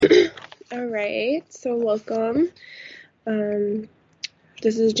right, so welcome.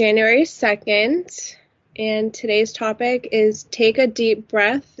 This is January 2nd, and today's topic is take a deep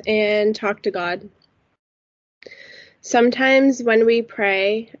breath and talk to God. Sometimes when we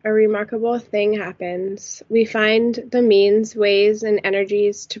pray, a remarkable thing happens. We find the means, ways, and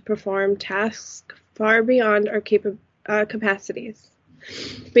energies to perform tasks far beyond our capacities.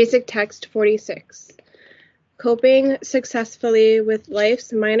 Basic text 46. Coping successfully with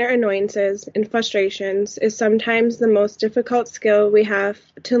life's minor annoyances and frustrations is sometimes the most difficult skill we have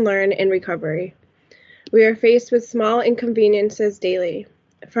to learn in recovery. We are faced with small inconveniences daily,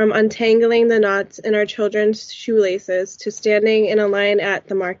 from untangling the knots in our children's shoelaces to standing in a line at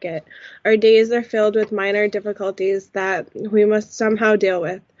the market. Our days are filled with minor difficulties that we must somehow deal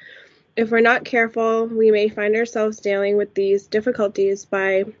with. If we're not careful, we may find ourselves dealing with these difficulties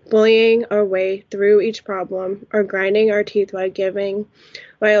by bullying our way through each problem or grinding our teeth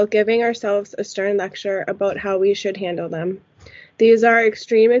while giving ourselves a stern lecture about how we should handle them. These are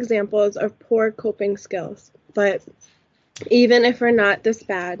extreme examples of poor coping skills, but even if we're not this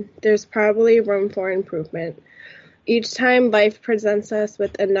bad, there's probably room for improvement. Each time life presents us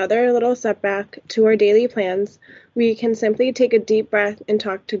with another little setback to our daily plans, we can simply take a deep breath and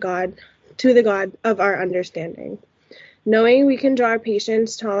talk to the God of our understanding. Knowing we can draw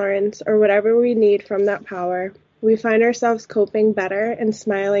patience, tolerance, or whatever we need from that power, we find ourselves coping better and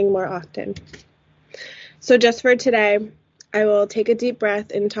smiling more often. So just for today, I will take a deep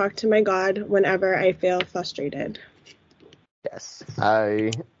breath and talk to my God whenever I feel frustrated. Yes,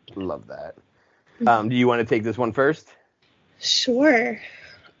 I love that. Do you want to take this one first? Sure.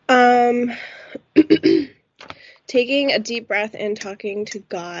 Taking a deep breath and talking to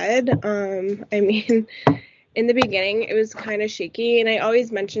God. I mean, in the beginning, it was kind of shaky, and I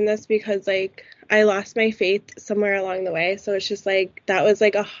always mention this because, I lost my faith somewhere along the way, so it's just, that was,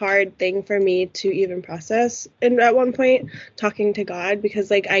 a hard thing for me to even process, and at one point, talking to God,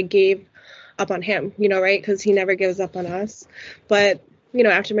 because, I gave up on him, right, because he never gives up on us, but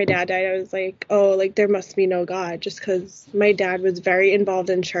after my dad died, I was like, oh, there must be no God, just because my dad was very involved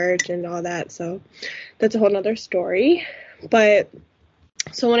in church and all that. So that's a whole nother story. But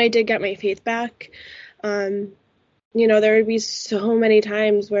so when I did get my faith back, there would be so many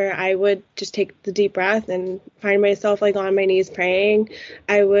times where I would just take the deep breath and find myself on my knees praying.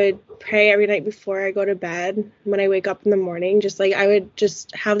 I would pray every night before I go to bed. When I wake up in the morning, I would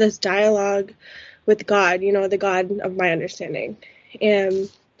just have this dialogue with God, the God of my understanding. And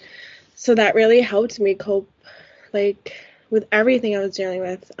so that really helped me cope, with everything I was dealing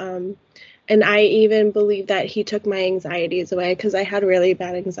with. And I even believe that he took my anxieties away because I had really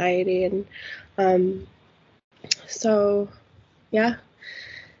bad anxiety. And so, yeah.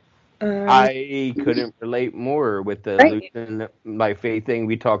 I couldn't relate more with the losing my faith thing.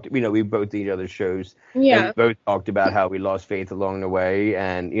 We talked, we both did each other's shows. Yeah. And we both talked about how we lost faith along the way.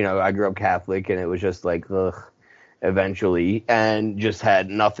 And, I grew up Catholic, and it was just ugh. Eventually, and just had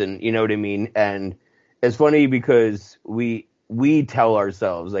nothing, you know what I mean? And it's funny because we tell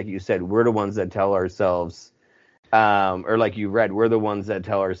ourselves, like you said, we're the ones that tell ourselves, or like you read, we're the ones that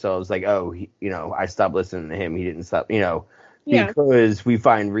tell ourselves, I stopped listening to him, he didn't stop, because we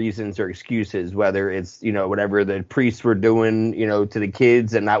find reasons or excuses, whether it's, whatever the priests were doing, to the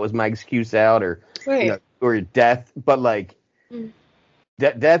kids, and that was my excuse out, or, or death, but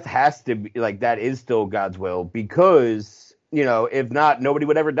death has to be that is still God's will, because if not, nobody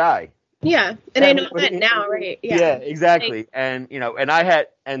would ever die. Yeah, and I know that now, right? Yeah, exactly. And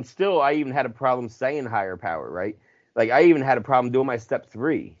I even had a problem saying higher power, right? I even had a problem doing my step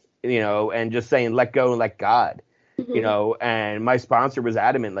 3, and just saying let go and let God. Mm-hmm. And my sponsor was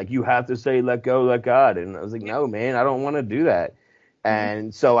adamant, you have to say let go, let God, and I was like, no, man, I don't want to do that.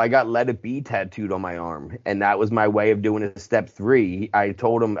 And so I got let it be tattooed on my arm. And that was my way of doing a step 3. I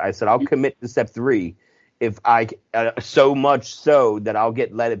told him, I said, I'll commit to step 3 if I, so much so that I'll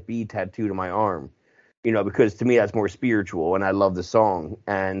get let it be tattooed on my arm, because to me that's more spiritual and I love the song.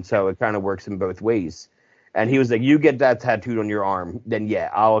 And so it kind of works in both ways. And he was like, you get that tattooed on your arm, then yeah,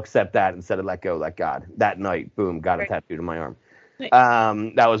 I'll accept that instead of let go, let God. That night, boom, got it tattooed on my arm. Nice.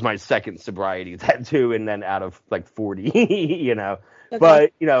 That was my second sobriety tattoo, and then out of 40,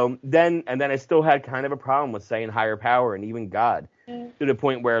 But then I still had kind of a problem with saying higher power and even God, to the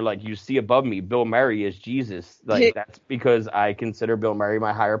point where you see above me, Bill Murray is Jesus. That's because I consider Bill Murray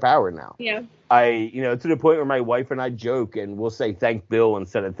my higher power now. Yeah. To the point where my wife and I joke and we'll say thank Bill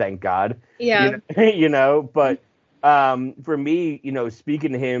instead of thank God. Yeah. But for me,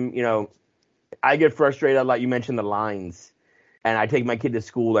 speaking to him, I get frustrated. Like you mentioned the lines, and I take my kid to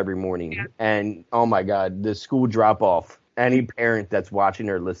school every morning, and oh my God, the school drop off Any parent that's watching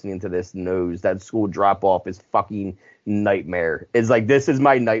or listening to this knows that school drop off is fucking nightmare. It's like, this is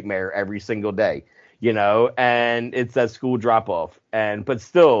my nightmare every single day, and it's that school drop off. But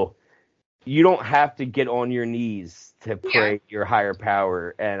still, you don't have to get on your knees to pray your higher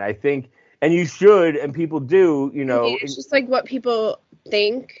power. And I think, and you should, and people do, It's just like what people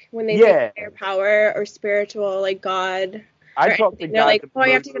think when they think higher power or spiritual, like God. I talk to God. They're like, I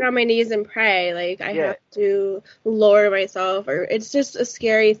have to get on my knees and pray. Like, I have to lower myself. Or it's just a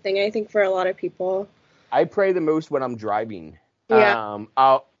scary thing, I think, for a lot of people. I pray the most when I'm driving. Yeah.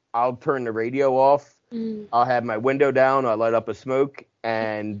 I'll turn the radio off. I'll have my window down. I'll light up a smoke.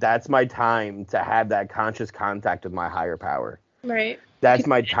 And that's my time to have that conscious contact with my higher power. Right. That's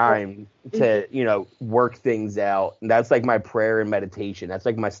my time to, work things out. And that's like my prayer and meditation. That's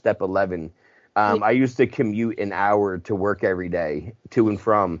like my step 11. I used to commute an hour to work every day, to and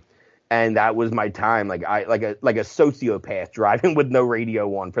from, and that was my time. Like a sociopath driving with no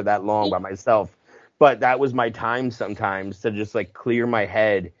radio on for that long by myself. But that was my time sometimes to just like clear my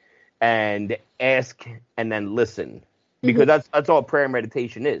head and ask and then listen, because that's all prayer and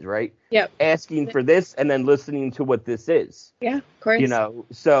meditation is, right? Yep. Asking for this and then listening to what this is. Yeah, of course.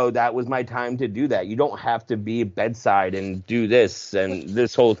 So that was my time to do that. You don't have to be bedside and do this and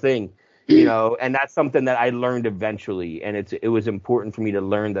this whole thing. And that's something that I learned eventually. And it was important for me to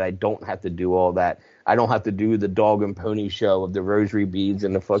learn that I don't have to do all that. I don't have to do the dog and pony show of the rosary beads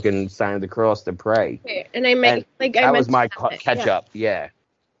and the fucking sign of the cross to pray. Okay. And that was my catch up. Yeah.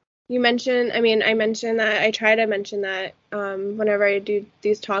 You mentioned, I mentioned that, I try to mention that whenever I do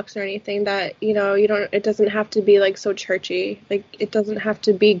these talks or anything, that, it doesn't have to be like so churchy. Like, it doesn't have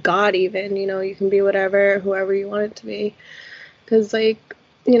to be God even, you can be whoever you want it to be. Because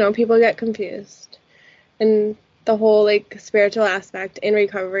people get confused, and the whole spiritual aspect in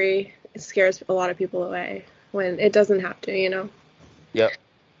recovery scares a lot of people away when it doesn't have to. Yep.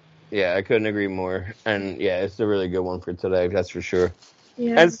 Yeah, I couldn't agree more. And yeah, it's a really good one for today, that's for sure.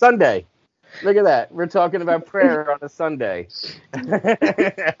 Yeah. And Sunday, look at that, we're talking about prayer on a Sunday.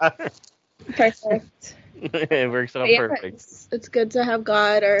 Perfect. It works out perfect. It's good to have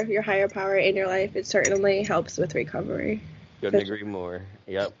God or your higher power in your life. It certainly helps with recovery. Couldn't agree more.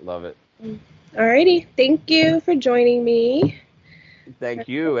 Yep, love it. Alrighty, thank you for joining me. Thank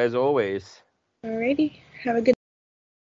you, as always. Alrighty, have a good